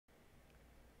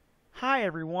Hi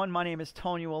everyone, my name is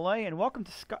Tony Willay and welcome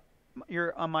to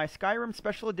my Skyrim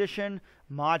Special Edition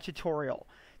mod tutorial.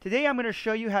 Today I'm going to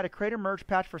show you how to create a merge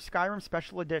patch for Skyrim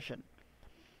Special Edition.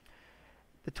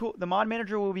 The mod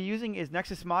manager we'll be using is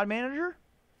Nexus Mod Manager,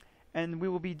 and we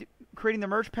will be creating the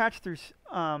merge patch through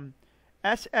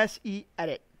SSEEdit.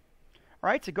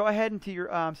 Alright, so go ahead into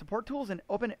your support tools and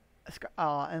open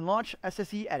and launch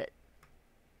SSEEdit.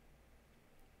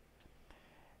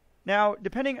 Now,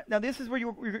 this is where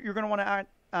you're going to want to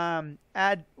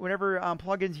add whatever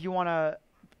plugins you want to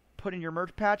put in your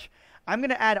merge patch. I'm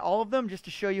going to add all of them just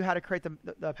to show you how to create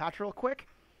the patch real quick.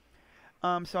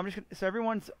 So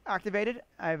everyone's activated.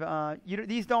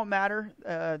 These don't matter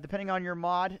depending on your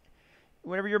mod.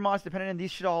 Whatever your mod's dependent on, these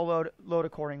should all load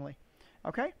accordingly.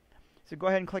 Okay, so go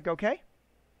ahead and click OK.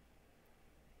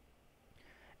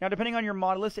 Now, depending on your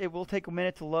mod list, it will take a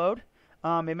minute to load.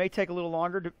 It may take a little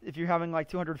longer if you're having like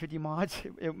 250 mods.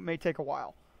 It may take a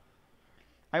while.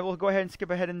 I will go ahead and skip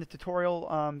ahead in the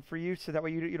tutorial for you, so that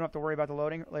way you don't have to worry about the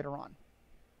loading later on.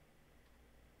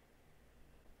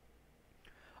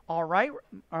 All right,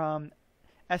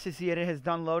 SSEEdit has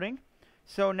done loading.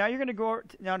 So now you're going to go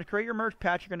to create your merge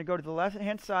patch. You're going to go to the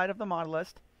left-hand side of the mod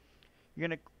list. You're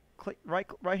going to click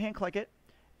right-hand click it.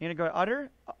 You're going to go to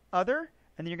Other,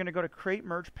 and then you're going to go to Create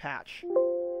Merge Patch.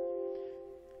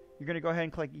 You're going to go ahead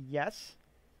and click Yes.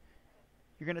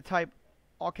 You're going to type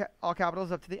all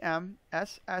capitals up to the M,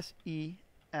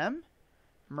 SSEM,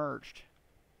 merged.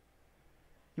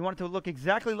 You want it to look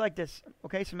exactly like this,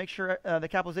 okay? So make sure the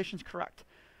capitalization is correct.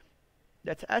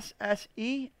 That's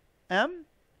SSEM,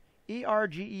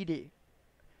 ERGED.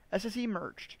 SSE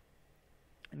merged.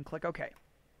 And click OK.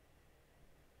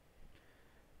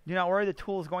 Do not worry, the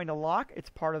tool is going to lock.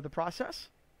 It's part of the process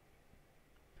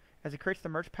as it creates the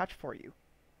merge patch for you.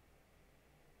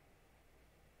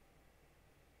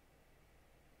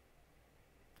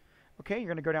 Okay, you're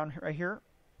going to go down right here.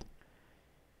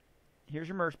 Here's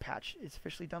your merge patch. It's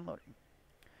officially done loading.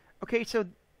 Okay, so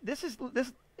this.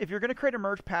 If you're going to create a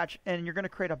merge patch and you're going to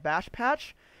create a bash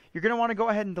patch, you're going to want to go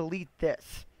ahead and delete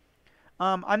this.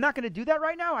 I'm not going to do that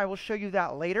right now. I will show you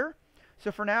that later.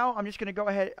 So for now, I'm just going to go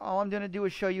ahead. All I'm going to do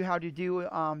is show you how to do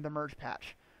the merge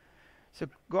patch. So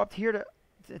go up here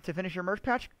to finish your merge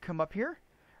patch. Come up here,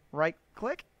 right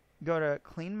click, go to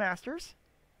Clean Masters,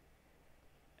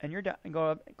 and you're done. And go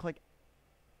up and click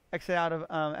Exit out of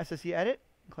SSEEdit,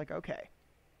 and click OK.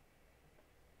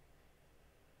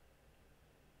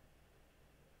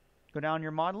 Go down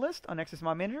your mod list on Nexus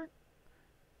Mod Manager,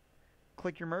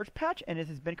 click your merge patch, and it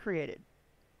has been created.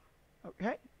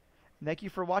 Okay. Thank you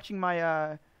for watching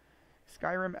my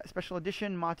Skyrim Special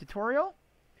Edition mod tutorial,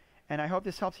 and I hope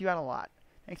this helps you out a lot.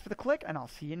 Thanks for the click, and I'll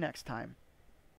see you next time.